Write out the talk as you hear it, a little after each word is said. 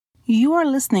You are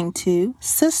listening to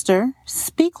Sister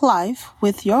Speak Life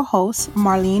with your host,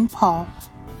 Marlene Paul.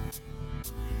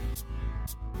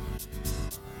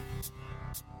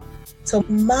 So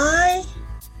my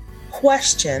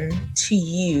question to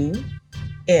you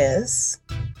is,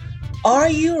 are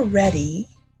you ready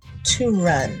to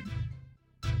run?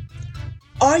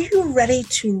 Are you ready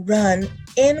to run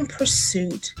in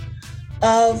pursuit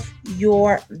of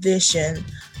your vision,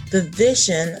 the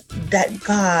vision that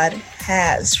God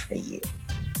has for you?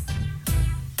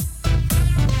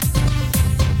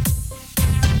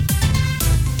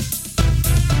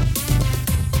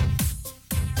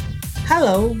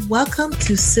 Hello, welcome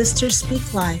to Sister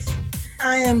Speak Life.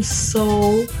 I am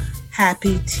so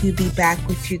happy to be back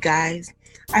with you guys.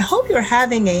 I hope you're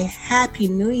having a happy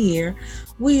new year.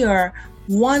 We are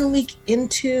 1 week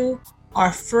into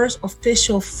our first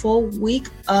official full week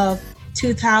of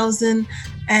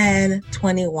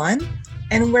 2021,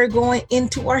 and we're going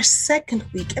into our second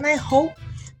week. And I hope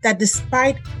that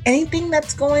despite anything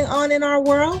that's going on in our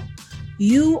world,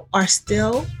 you are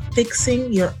still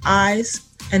fixing your eyes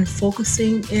and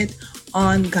focusing it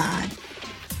on God.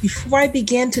 Before I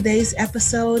begin today's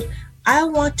episode, I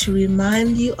want to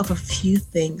remind you of a few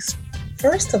things.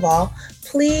 First of all,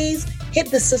 please hit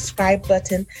the subscribe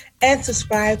button and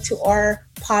subscribe to our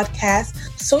podcast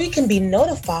so you can be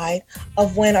notified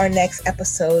of when our next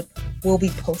episode will be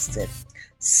posted.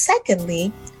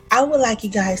 Secondly, I would like you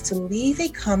guys to leave a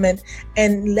comment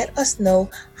and let us know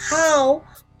how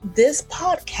this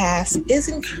podcast is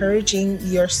encouraging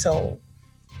your soul.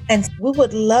 And we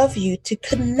would love you to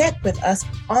connect with us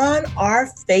on our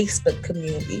Facebook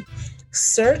community.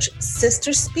 Search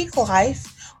Sister Speak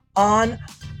Life on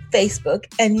Facebook,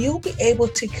 and you'll be able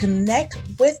to connect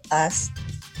with us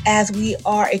as we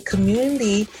are a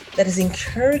community that is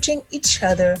encouraging each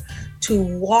other to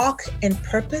walk in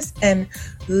purpose and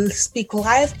speak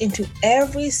life into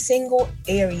every single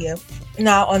area.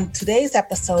 Now, on today's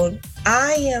episode,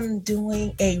 I am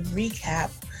doing a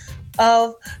recap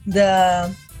of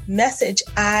the message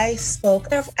I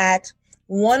spoke of at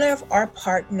one of our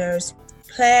partners'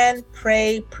 Plan,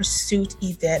 Pray, Pursuit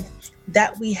event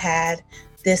that we had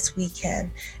this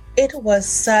weekend. It was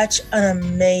such an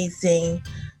amazing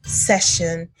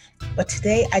session, but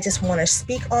today I just want to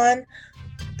speak on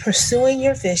pursuing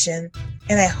your vision,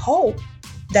 and I hope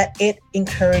that it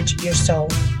encouraged your soul.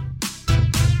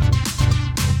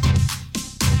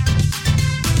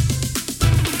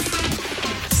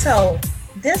 So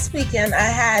this weekend, I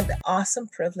had the awesome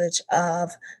privilege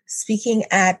of speaking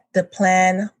at the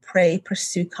Plan, Pray,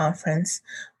 Pursue conference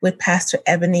with Pastor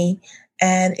Ebony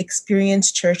and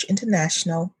Experience Church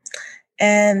International.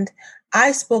 And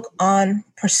I spoke on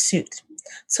pursuit.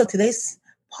 So today's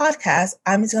podcast,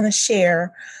 I'm just going to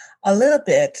share a little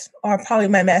bit, or probably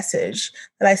my message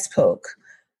that I spoke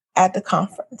at the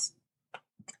conference.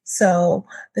 So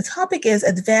the topic is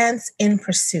Advance in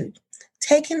Pursuit.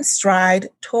 Taking stride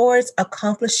towards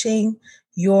accomplishing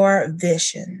your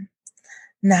vision.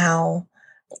 Now,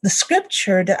 the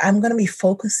scripture that I'm going to be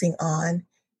focusing on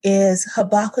is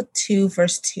Habakkuk 2,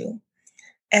 verse 2.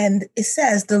 And it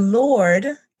says, "The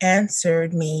Lord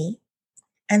answered me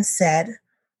and said,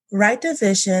 write the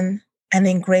vision and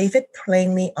engrave it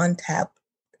plainly on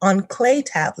clay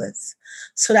tablets,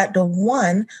 so that the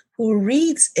one who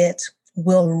reads it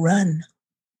will run."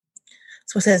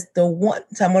 So it says so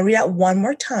I'm going to read out one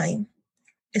more time.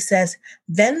 It says,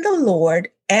 "Then the Lord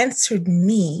answered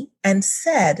me and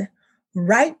said,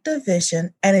 write the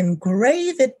vision and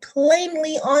engrave it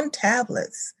plainly on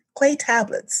clay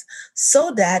tablets,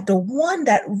 so that the one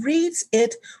that reads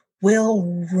it will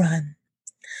run."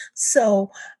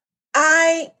 So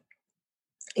I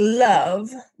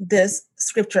love this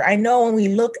scripture. I know when we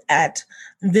look at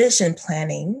vision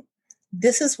planning,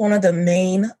 this is one of the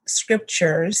main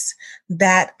scriptures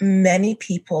that many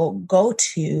people go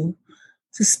to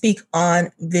speak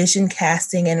on vision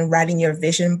casting and writing your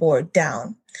vision board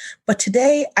down. But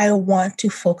today I want to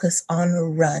focus on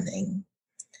running.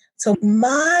 So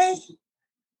my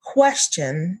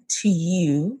question to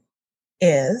you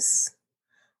is,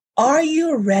 are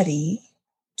you ready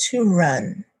to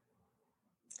run?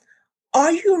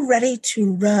 Are you ready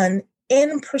to run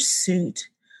in pursuit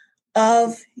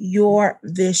of your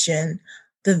vision,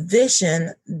 the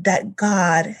vision that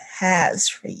God has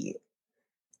for you?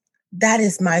 That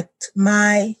is my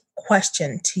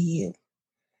question to you.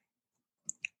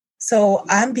 So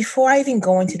before I even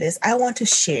go into this, I want to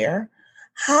share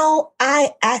how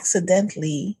I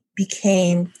accidentally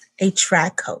became a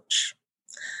track coach.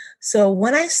 So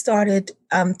when I started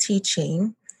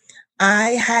teaching,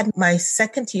 I had my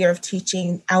second year of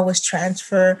teaching. I was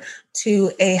transferred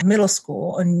to a middle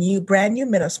school, brand new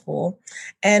middle school.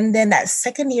 And then that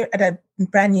second year at a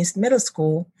brand new middle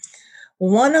school,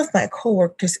 one of my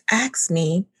coworkers asked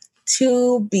me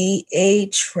to be a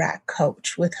track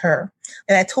coach with her.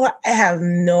 And I told her I have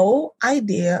no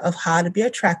idea of how to be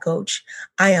a track coach.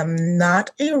 I am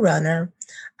not a runner.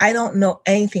 I don't know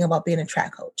anything about being a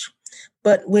track coach.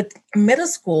 But with middle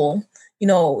school,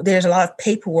 there's a lot of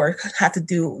paperwork I have to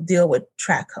deal with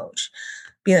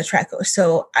being a track coach.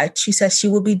 So she said she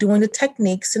will be doing the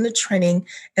techniques and the training,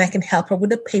 and I can help her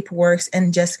with the paperwork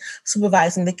and just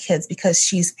supervising the kids because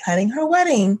she's planning her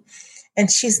wedding and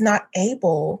she's not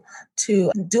able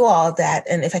to do all that.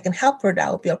 And if I can help her,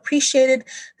 that would be appreciated,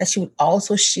 that she would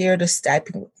also share the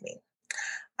stipend with me.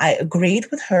 I agreed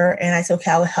with her and I said, okay,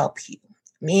 I will help you.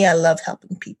 Me, I love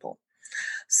helping people.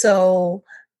 So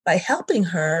by helping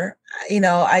her,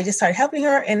 I just started helping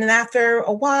her. And then after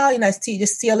a while, I see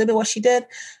a little bit what she did.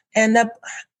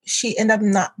 She ended up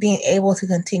not being able to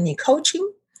continue coaching,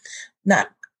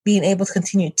 not being able to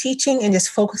continue teaching, and just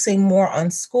focusing more on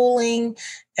schooling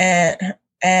and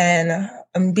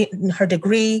her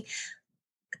degree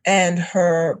and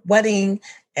her wedding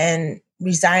and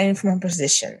resigning from her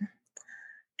position.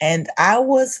 And I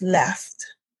was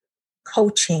left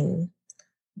coaching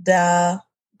the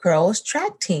girls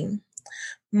track team.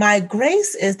 My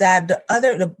grace is that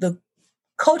the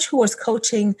coach who was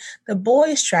coaching the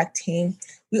boys track team,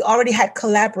 we already had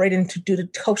collaborated to do the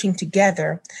coaching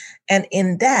together. And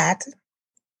in that,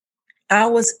 I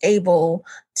was able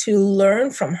to learn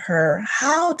from her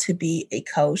how to be a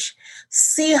coach,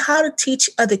 see how to teach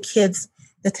other kids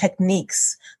the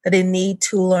techniques that they need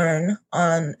to learn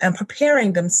on and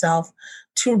preparing themselves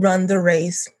to run the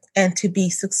race and to be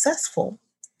successful.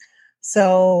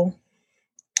 So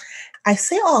I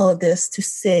say all of this to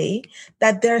say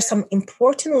that there are some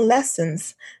important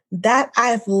lessons that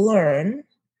I've learned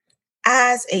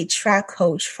as a track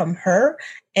coach from her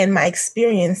and my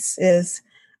experiences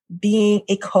being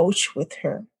a coach with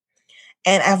her.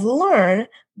 And I've learned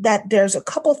that there's a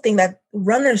couple of things that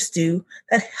runners do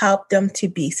that help them to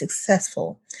be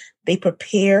successful. They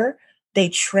prepare, they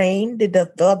train, they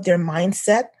develop their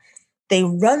mindset, they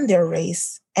run their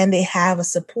race, and they have a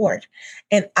support.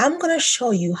 And I'm going to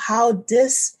show you how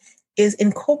this is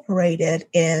incorporated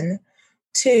in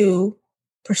to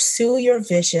pursue your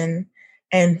vision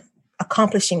and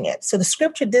accomplishing it. So the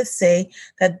scripture did say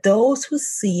that those who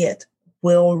see it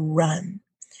will run.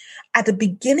 At the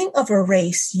beginning of a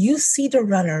race, you see the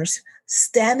runners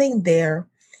standing there,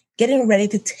 getting ready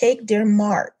to take their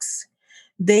marks.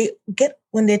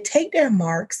 When they take their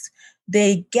marks,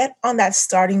 they get on that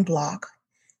starting block.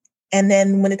 And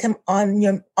then when they come on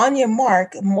your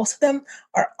mark, most of them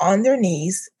are on their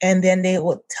knees, and then they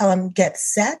will tell them, get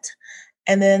set.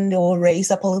 And then they will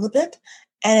raise up a little bit,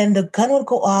 and the gun would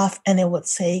go off and it would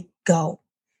say, go.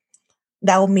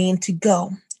 That would mean to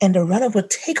go. And the runner would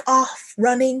take off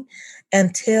running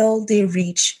until they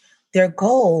reach their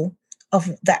goal of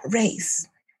that race.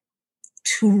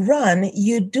 To run,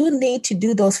 you do need to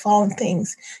do those following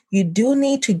things. You do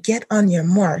need to get on your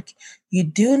mark. You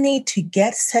do need to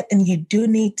get set, and you do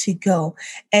need to go.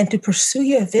 And to pursue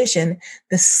your vision,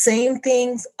 the same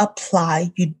things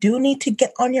apply. You do need to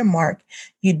get on your mark.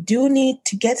 You do need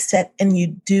to get set, and you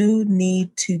do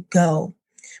need to go.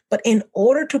 But in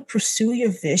order to pursue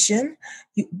your vision,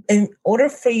 in order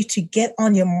for you to get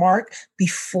on your mark,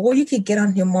 before you can get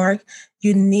on your mark,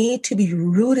 you need to be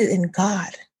rooted in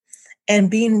God. And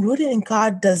being rooted in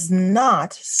God does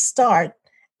not start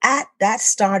at that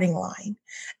starting line.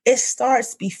 It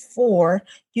starts before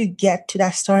you get to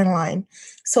that starting line.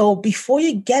 So before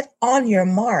you get on your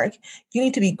mark, you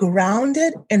need to be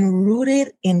grounded and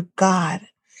rooted in God.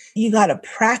 You got to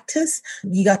practice.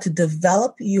 You got to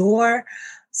develop your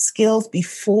skills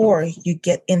before you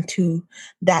get into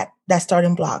that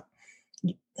starting block.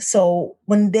 So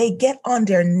when they get on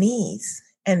their knees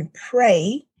and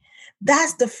pray,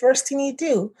 that's the first thing you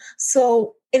do.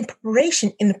 So in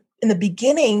preparation, in the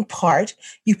beginning part,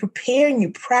 you prepare and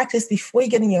you practice before you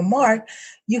get on your mark.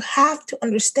 You have to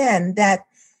understand that,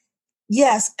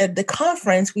 yes, at the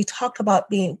conference, we talked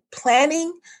about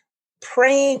planning,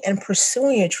 praying, and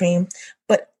pursuing your dream.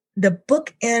 But the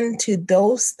bookend to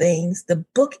those things, the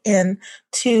bookend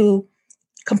to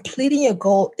completing your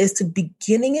goal is to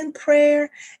beginning in prayer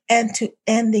and to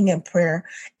ending in prayer.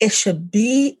 It should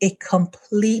be a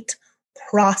complete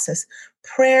process.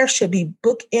 Prayer should be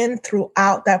bookend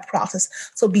throughout that process.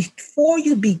 So before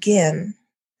you begin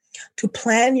to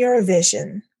plan your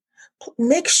vision,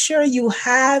 make sure you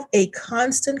have a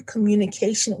constant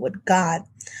communication with God.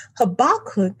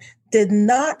 Habakkuk did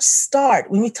not start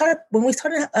when we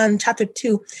started on chapter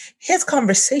 2. His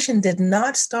conversation did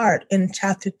not start in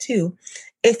chapter 2.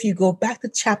 If you go back to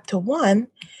chapter 1,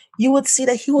 you would see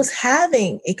that he was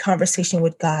having a conversation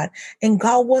with God, and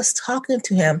God was talking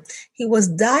to him. He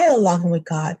was dialoguing with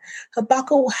God.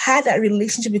 Habakkuk had that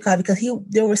relationship with God because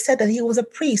they were said that he was a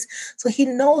priest. So he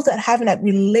knows that having that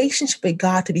relationship with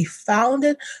God, to be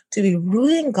founded, to be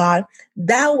rooted in God,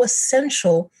 that was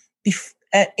central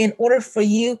in order for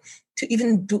you to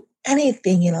even do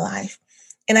anything in life.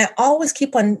 And I always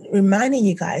keep on reminding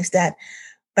you guys that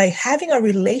by having a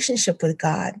relationship with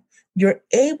God, you're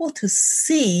able to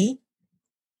see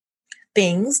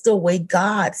things the way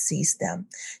God sees them,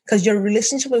 because your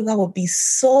relationship with God will be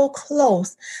so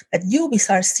close that you will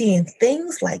start seeing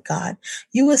things like God.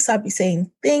 You will start be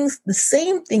saying things, the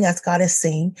same thing as God is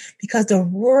saying, because the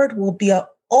word will be an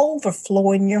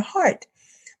overflow in your heart.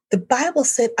 The Bible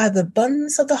said, out of the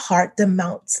abundance of the heart, the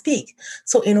mouth speak.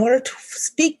 So in order to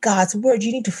speak God's word,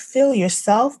 you need to fill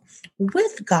yourself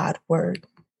with God's word.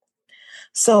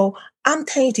 So I'm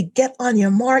telling you to get on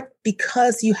your mark,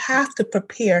 because you have to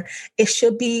prepare. It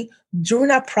should be during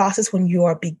that process when you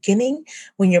are beginning,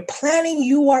 when you're planning,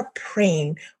 you are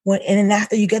praying. And then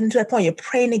after you get into that point, you're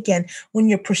praying again. When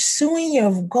you're pursuing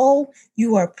your goal,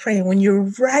 you are praying. When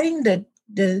you're writing the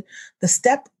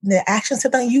action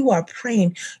step down, you are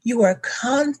praying. You are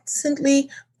constantly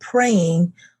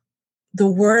praying the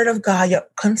word of God. You're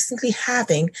constantly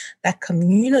having that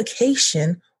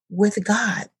communication with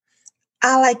God.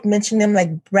 I like mentioning them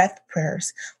like breath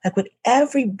prayers. Like with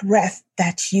every breath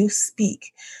that you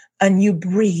speak and you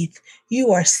breathe,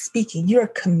 you are speaking, you're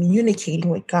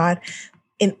communicating with God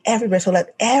in every breath. So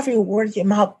let every word of your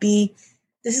mouth be,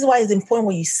 this is why it's important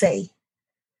what you say.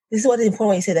 This is what is important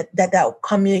when you say that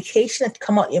communication that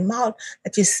come out your mouth,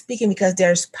 that you're speaking, because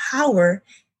there's power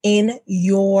in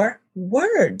your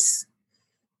words.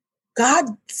 God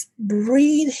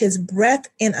breathed his breath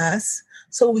in us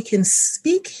so we can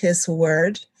speak his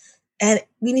word, and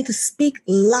we need to speak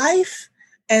life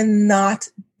and not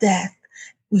death.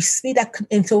 We speak that,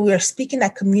 and so we are speaking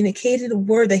that communicated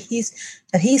word that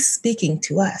he's speaking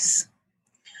to us.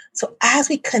 So as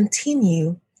we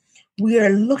continue, we are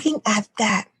looking at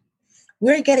that.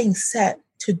 We're getting set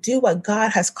to do what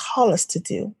God has called us to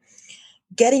do,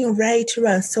 getting ready to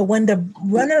run. So when the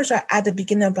runners are at the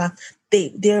beginning of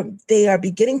they are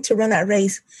beginning to run that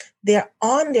race, they're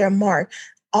on their mark.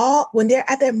 When they're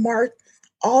at their mark,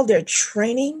 all their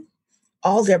training,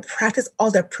 all their practice,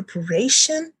 all their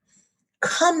preparation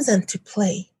comes into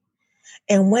play.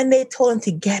 And when they told them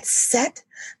to get set,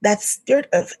 that spirit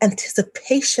of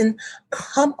anticipation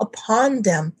come upon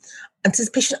them.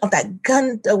 Anticipation of that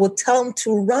gun that will tell them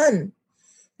to run.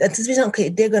 The anticipation, okay,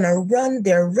 they're going to run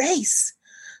their race.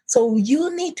 So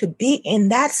you need to be in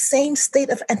that same state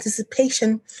of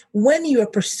anticipation when you are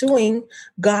pursuing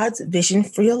God's vision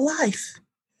for your life.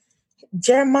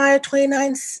 Jeremiah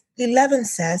 29:11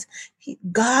 says,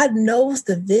 God knows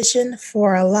the vision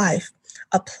for our life,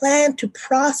 a plan to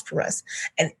prosper us.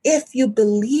 And if you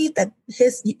believe that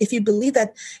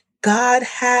God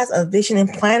has a vision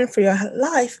and plan for your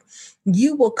life,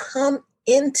 you will come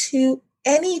into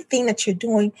anything that you're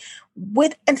doing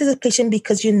with anticipation,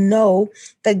 because you know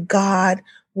that God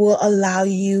will allow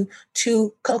you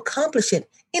to accomplish it.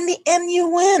 In the end, you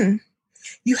win.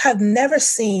 You have never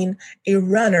seen a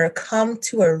runner come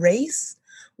to a race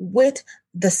with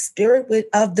the spirit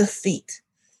of defeat.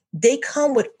 They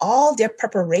come with all their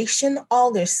preparation,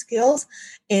 all their skills,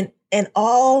 and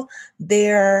all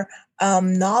their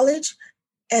knowledge,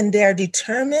 and they're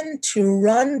determined to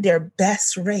run their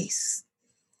best race.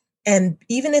 And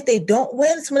even if they don't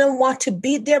win, some of them want to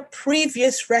beat their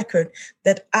previous record,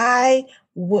 that I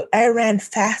ran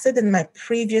faster than my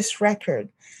previous record.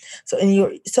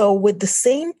 So with the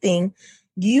same thing,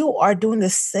 you are doing the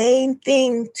same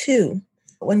thing too.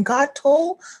 When God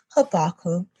told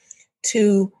Habakkuk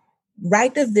to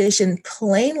write the vision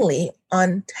plainly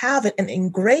on tablet and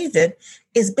engrave it,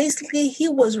 is basically he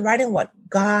was writing what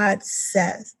God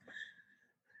says.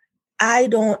 I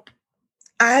don't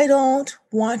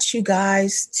want you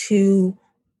guys to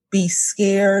be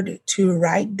scared to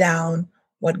write down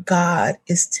what God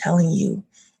is telling you.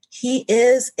 He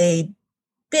is a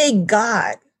big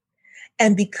God.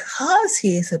 And because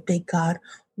he is a big God,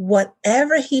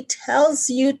 whatever he tells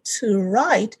you to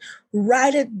write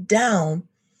it down.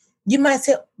 You might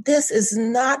say, this is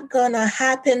not going to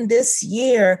happen this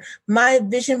year. My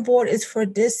vision board is for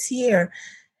this year.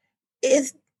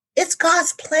 It's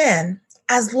God's plan.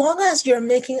 As long as you're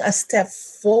making a step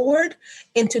forward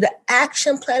into the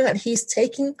action plan that he's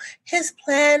taking, his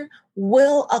plan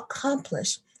will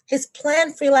accomplish. His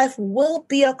plan for your life will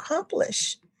be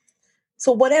accomplished.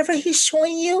 So whatever he's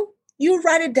showing you, you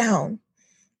write it down.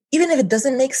 Even if it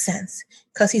doesn't make sense,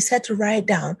 because he said to write it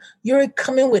down, you're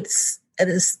coming with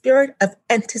the spirit of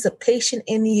anticipation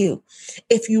in you.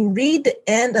 If you read the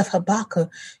end of Habakkuk,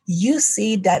 you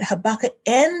see that Habakkuk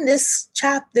ends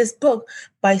this book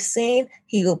by saying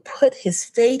he will put his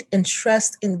faith and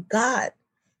trust in God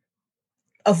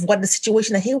of what the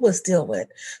situation that he was dealing with.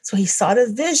 So he saw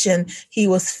the vision. He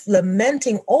was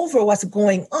lamenting over what's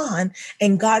going on,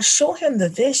 and God showed him the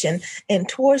vision. And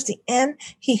towards the end,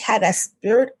 he had a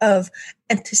spirit of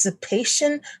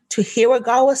anticipation to hear what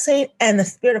God was saying, and the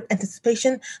spirit of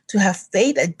anticipation to have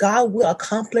faith that God will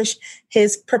accomplish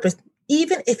his purpose.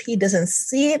 Even if he doesn't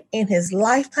see it in his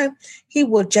lifetime, he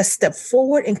will just step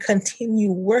forward and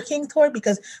continue working toward,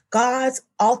 because God's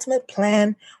ultimate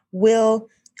plan will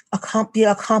be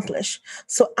accomplished.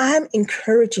 So I'm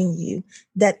encouraging you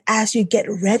that as you get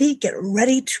ready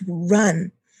to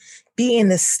run. Be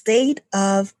in a state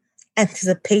of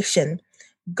anticipation.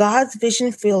 God's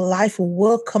vision for your life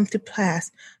will come to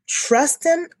pass. Trust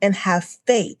him and have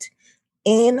faith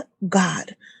in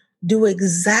God. Do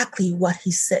exactly what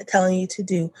he said, telling you to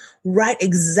do. Write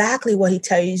exactly what he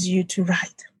tells you to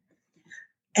write.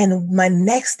 And my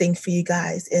next thing for you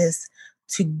guys is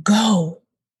to go.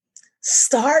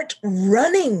 Start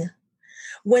running.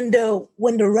 When the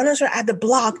runners are at the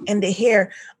block and they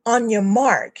hear on your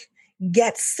mark,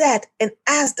 get set, and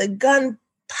as the gun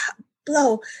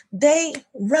blow, they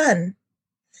run.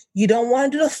 You don't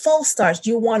want to do the false starts.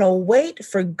 You want to wait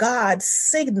for God's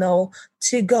signal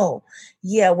to go.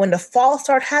 Yeah, when the false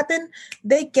start happen,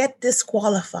 they get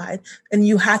disqualified and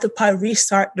you have to probably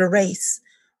restart the race.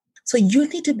 So you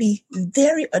need to be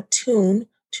very attuned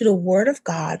to the word of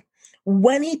God.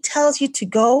 When he tells you to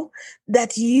go,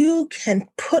 that you can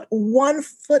put one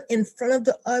foot in front of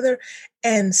the other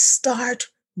and start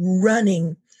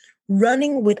running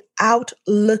without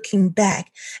looking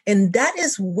back. And that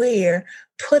is where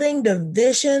putting the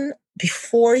vision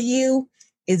before you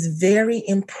is very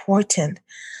important.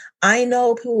 I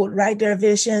know people would write their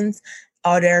visions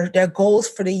or their goals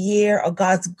for the year or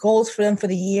God's goals for them for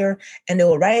the year, and they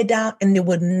will write it down and they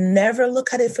would never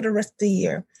look at it for the rest of the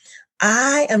year.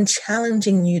 I am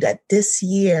challenging you that this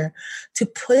year to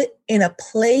put it in a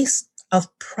place of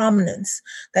prominence,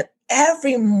 that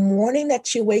every morning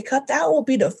that you wake up, that will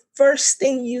be the first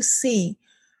thing you see,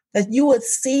 that you would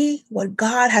see what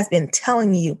God has been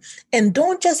telling you. And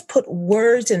don't just put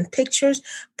words and pictures,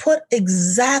 put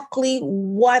exactly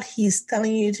what he's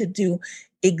telling you to do,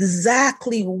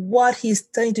 exactly what he's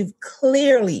telling you to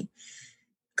clearly.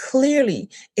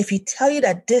 If he tell you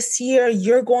that this year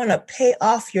you're going to pay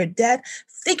off your debt,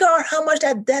 figure out how much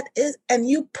that debt is and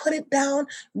you put it down,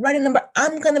 write a number. I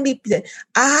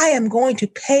am going to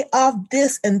pay off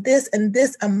this and this and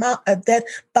this amount of debt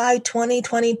by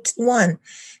 2021.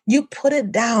 You put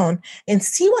it down and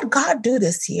see what God do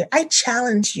this year. I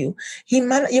challenge you. You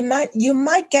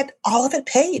might get all of it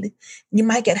paid. You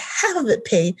might get half of it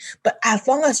paid, but as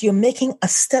long as you're making a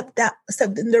step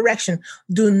in direction,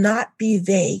 do not be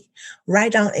vague.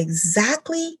 Write down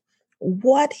exactly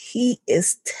what he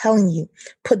is telling you.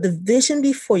 Put the vision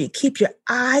before you. Keep your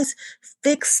eyes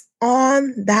fixed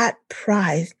on that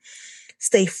prize.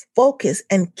 Stay focused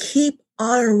and keep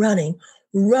on running.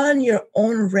 Run your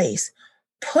own race.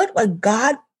 Put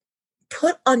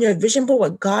on your vision board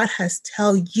what God has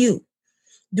tell you.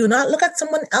 Do not look at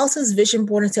someone else's vision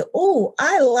board and say, oh,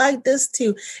 I like this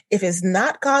too. If it's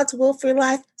not God's will for your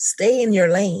life, stay in your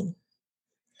lane.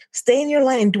 Stay in your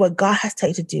lane and do what God has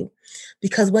told you to do.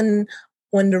 Because when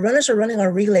the runners are running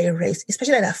a relay race,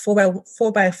 especially like that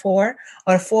 4x4 or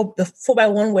the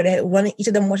 4x1 where they're running, each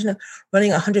of them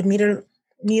running 100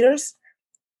 meters,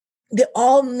 they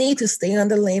all need to stay on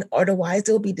the lane, otherwise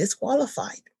they'll be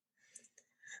disqualified.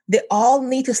 They all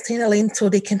need to stay in the lane so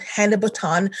they can hand the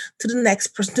baton to the next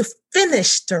person to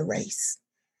finish the race.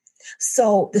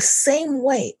 So the same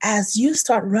way as you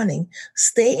start running,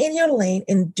 stay in your lane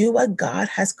and do what God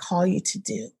has called you to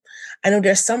do. I know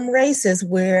there's some races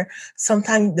where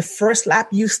sometimes the first lap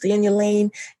you stay in your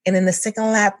lane, and in the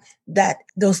second lap, that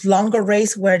those longer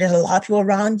race where there's a lot of people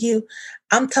around you,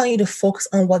 I'm telling you to focus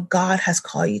on what God has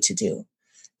called you to do.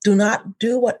 Do not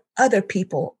do what other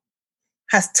people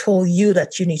has told you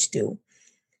that you need to do.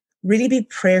 Really be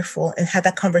prayerful and have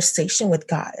that conversation with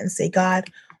God and say, God,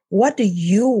 what do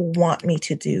you want me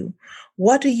to do?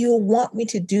 What do you want me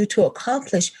to do to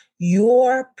accomplish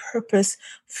your purpose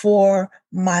for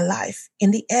my life?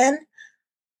 In the end,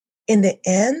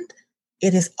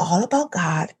 it is all about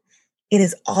God. It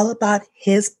is all about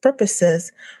his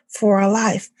purposes for our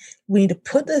life. We need to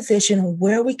put the vision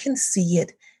where we can see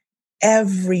it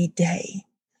every day.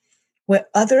 Where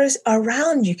others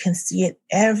around you can see it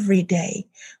every day.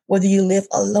 Whether you live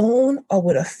alone or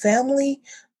with a family,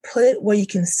 put it where you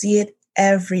can see it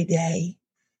every day.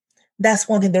 That's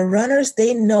one thing. The runners,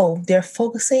 they know they're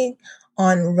focusing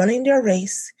on running their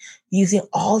race, using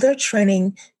all their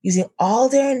training, using all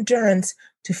their endurance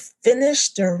to finish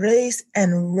their race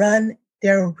and run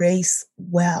their race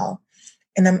well.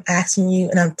 And I'm asking you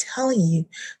and I'm telling you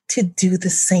to do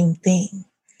the same thing.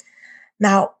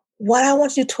 Now, what I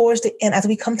want to do towards the end, as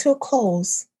we come to a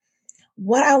close,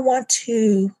 what I want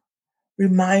to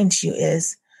remind you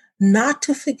is not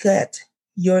to forget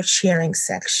your sharing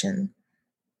section.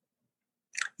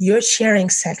 Your sharing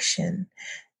section,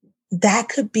 that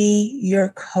could be your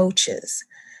coaches.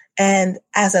 And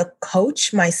as a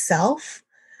coach myself,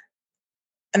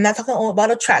 I'm not talking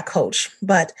about a track coach,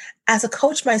 but as a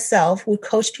coach myself, who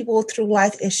coach people through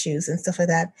life issues and stuff like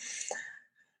that,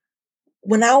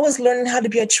 when I was learning how to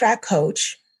be a track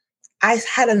coach, I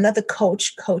had another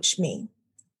coach coach me.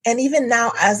 And even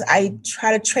now, as I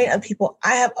try to train other people,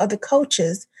 I have other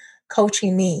coaches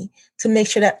coaching me to make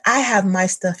sure that I have my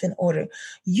stuff in order.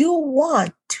 You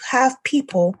want to have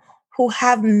people who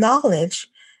have knowledge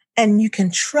and you can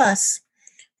trust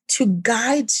to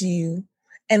guide you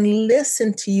and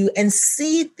listen to you and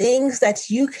see things that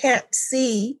you can't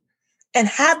see and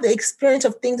have the experience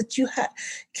of things that you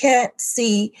can't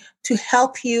see to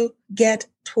help you get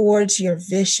towards your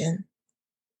vision.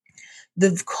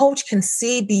 The coach can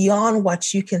see beyond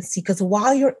what you can see, because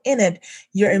while you're in it,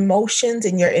 your emotions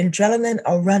and your adrenaline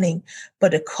are running.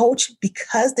 But a coach,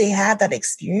 because they have that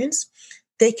experience,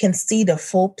 they can see the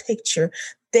full picture.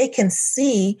 They can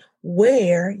see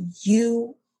where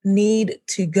you need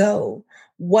to go,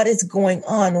 what is going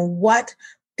on, what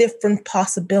different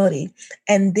possibility.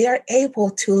 And they're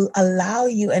able to allow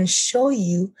you and show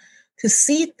you to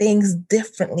see things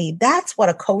differently. That's what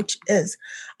a coach is.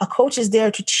 A coach is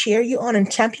there to cheer you on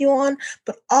and champion you on,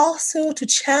 but also to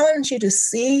challenge you to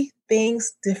see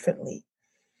things differently.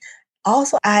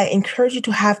 Also, I encourage you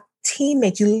to have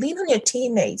teammates. You lean on your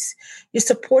teammates, your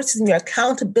support system, your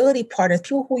accountability partners,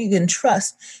 people who you can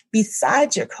trust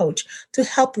besides your coach to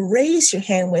help raise your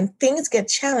hand when things get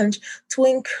challenged, to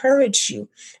encourage you.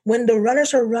 When the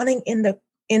runners are running in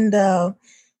the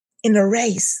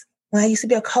race, when I used to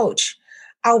be a coach,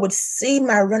 I would see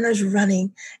my runners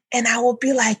running and I would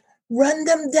be like, run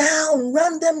them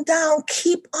down,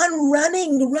 keep on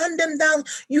running, run them down.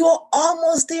 You're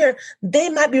almost there. They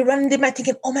might be running. They might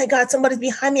thinking, oh my God, somebody's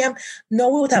behind me. We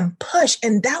would them push.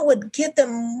 And that would give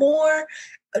them more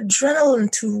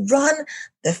adrenaline to run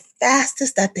the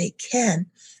fastest that they can.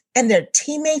 And their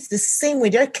teammates the same way.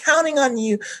 They're counting on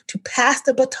you to pass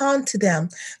the baton to them.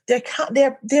 They're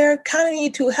counting on you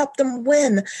to help them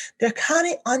win. They're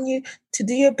counting on you to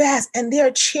do your best. And they're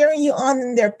cheering you on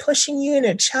and they're pushing you and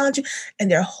they're challenging you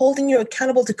and they're holding you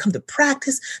accountable to come to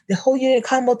practice. They're holding you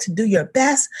accountable to do your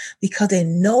best because they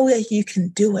know that you can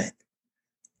do it.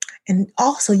 And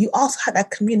also, you also have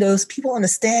that community, those people on the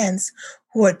stands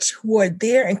who are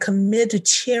there and committed to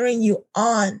cheering you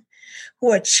on,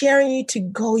 who are cheering you to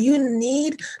go. You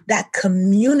need that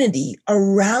community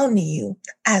around you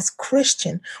as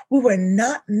Christian. We were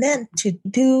not meant to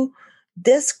do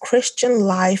this Christian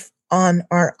life on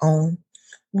our own.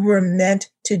 We were meant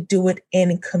to do it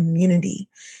in community.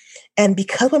 And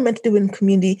because we're meant to do it in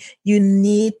community, you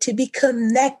need to be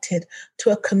connected to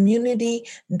a community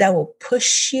that will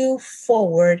push you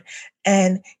forward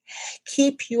and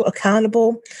keep you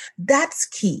accountable. That's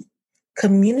key.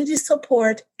 Community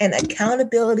support and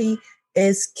accountability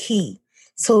is key.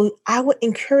 So I would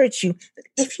encourage you,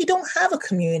 if you don't have a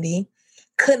community,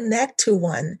 connect to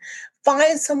one.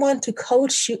 Find someone to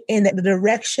coach you in the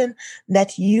direction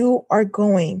that you are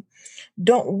going.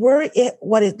 Don't worry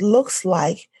what it looks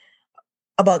like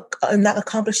about not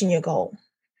accomplishing your goal.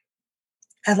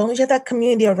 As long as you have that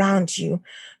community around you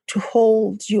to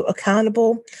hold you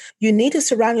accountable, you need to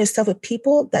surround yourself with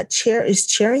people that is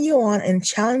cheering you on and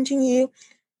challenging you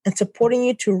and supporting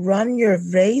you to run your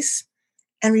race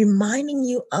and reminding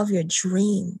you of your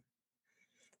dream,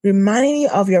 reminding you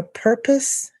of your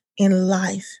purpose in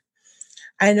life.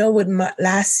 I know with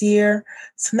last year,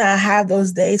 sometimes I have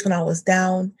those days when I was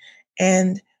down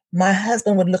and my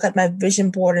husband would look at my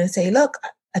vision board and say, look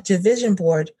at your vision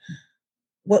board.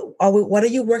 What are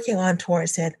you working on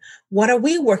towards it? What are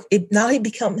we working? Now he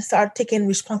start taking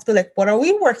responsibility. Like, what are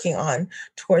we working on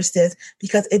towards this?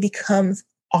 Because it becomes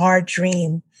our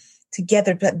dream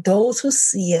together. But those who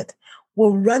see it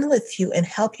will run with you and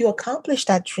help you accomplish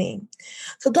that dream.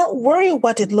 So don't worry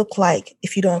what it looked like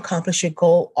if you don't accomplish your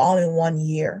goal all in 1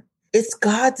 year. It's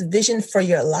God's vision for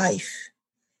your life.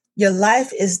 Your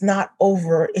life is not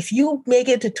over. If you make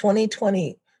it to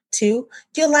 2022,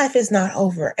 your life is not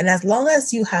over. And as long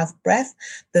as you have breath,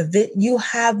 you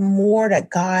have more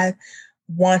that God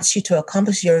wants you to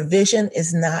accomplish. Your vision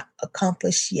is not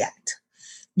accomplished yet.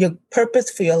 Your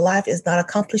purpose for your life is not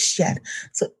accomplished yet.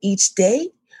 So each day,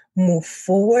 move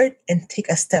forward and take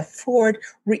a step forward,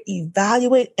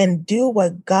 reevaluate and do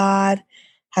what God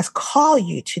has called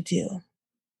you to do.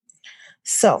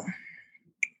 So,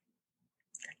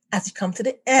 as you come to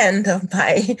the end of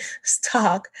my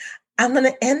talk, I'm going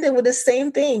to end it with the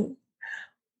same thing.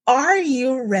 Are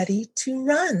you ready to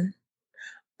run?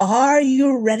 Are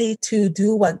you ready to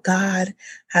do what God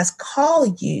has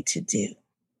called you to do?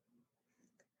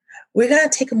 We're going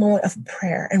to take a moment of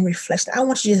prayer and reflection. I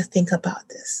want you to think about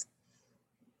this.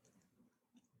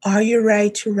 Are you ready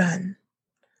to run?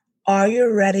 Are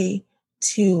you ready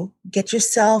to get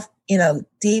yourself in a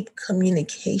deep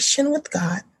communication with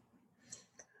God?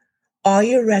 Are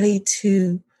you ready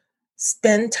to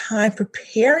spend time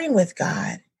preparing with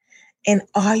God? And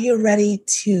are you ready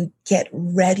to get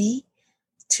ready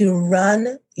to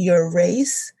run your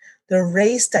race, the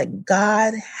race that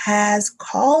God has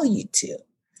called you to?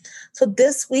 So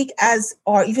this week,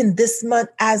 or even this month,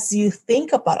 as you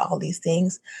think about all these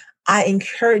things, I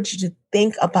encourage you to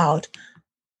think about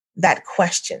that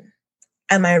question.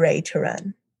 Am I ready to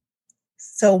run?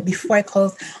 So before I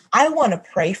close, I want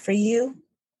to pray for you.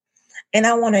 And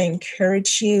I want to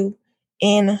encourage you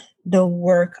in the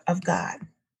work of God.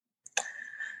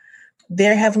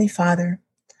 Dear Heavenly Father,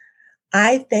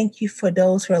 I thank you for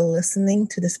those who are listening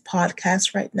to this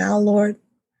podcast right now, Lord,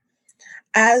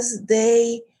 as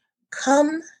they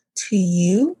come to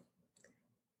you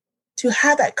to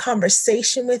have that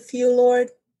conversation with you, Lord.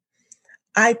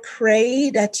 I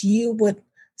pray that you would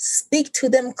speak to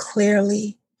them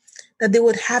clearly, that they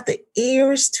would have the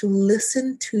ears to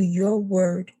listen to your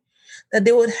word, that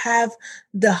they would have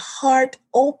the heart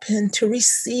open to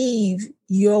receive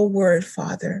your word,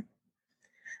 Father.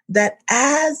 That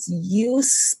as you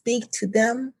speak to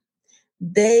them,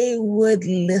 they would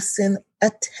listen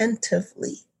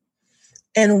attentively.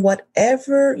 And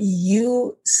whatever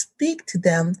you speak to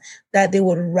them, that they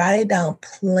would write it down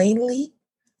plainly,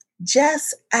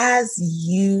 just as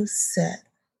you said.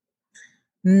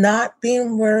 Not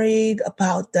being worried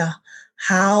about the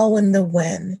how and the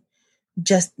when,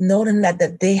 just noting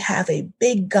that they have a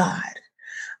big God,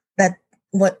 that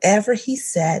whatever he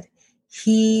said,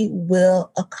 he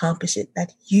will accomplish it,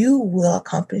 that you will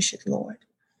accomplish it, Lord.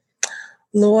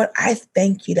 Lord, I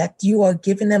thank you that you are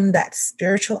giving them that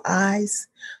spiritual eyes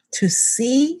to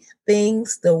see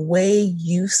things the way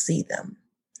you see them,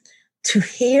 to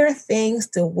hear things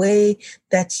the way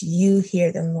that you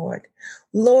hear them, Lord.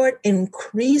 Lord,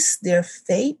 increase their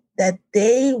faith that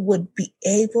they would be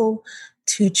able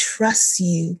to trust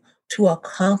you to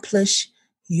accomplish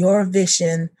your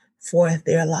vision for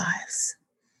their lives.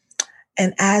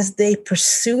 And as they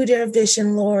pursue their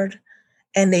vision, Lord,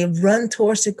 and they run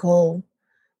towards the goal,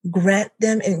 grant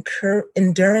them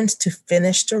endurance to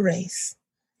finish the race.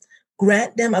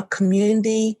 Grant them a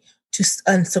community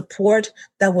and support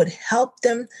that would help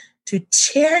them to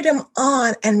cheer them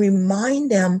on and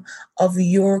remind them of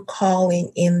your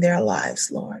calling in their lives,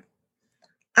 Lord.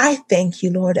 I thank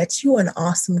you, Lord, that you are an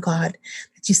awesome God,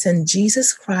 that you sent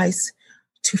Jesus Christ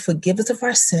to forgive us of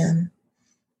our sin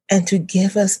and to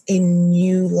give us a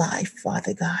new life,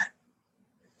 Father God.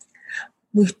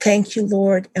 We thank you,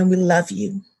 Lord, and we love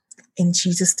you. In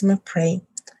Jesus' name I pray,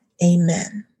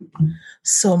 amen.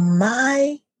 So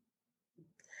my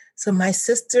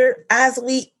sister, as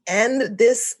we end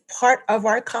this part of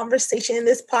our conversation in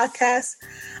this podcast,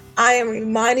 I am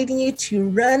reminding you to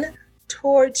run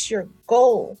towards your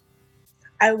goal.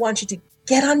 I want you to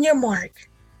get on your mark,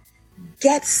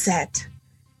 get set,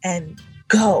 and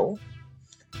go.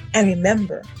 And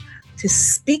remember to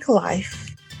speak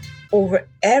life over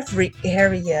every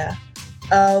area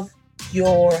of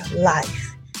your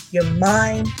life, your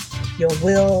mind, your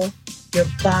will, your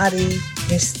body,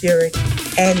 your spirit,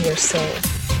 and your soul.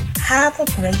 Have a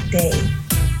great day.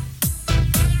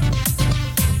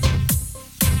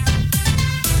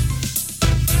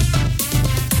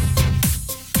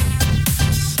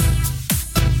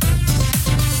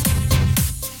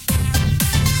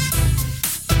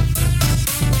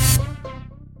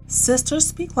 Sisters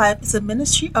Speak Life is a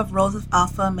ministry of Rose of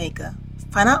Alpha Omega.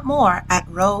 Find out more at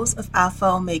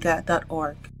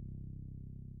roseofalphaomega.org.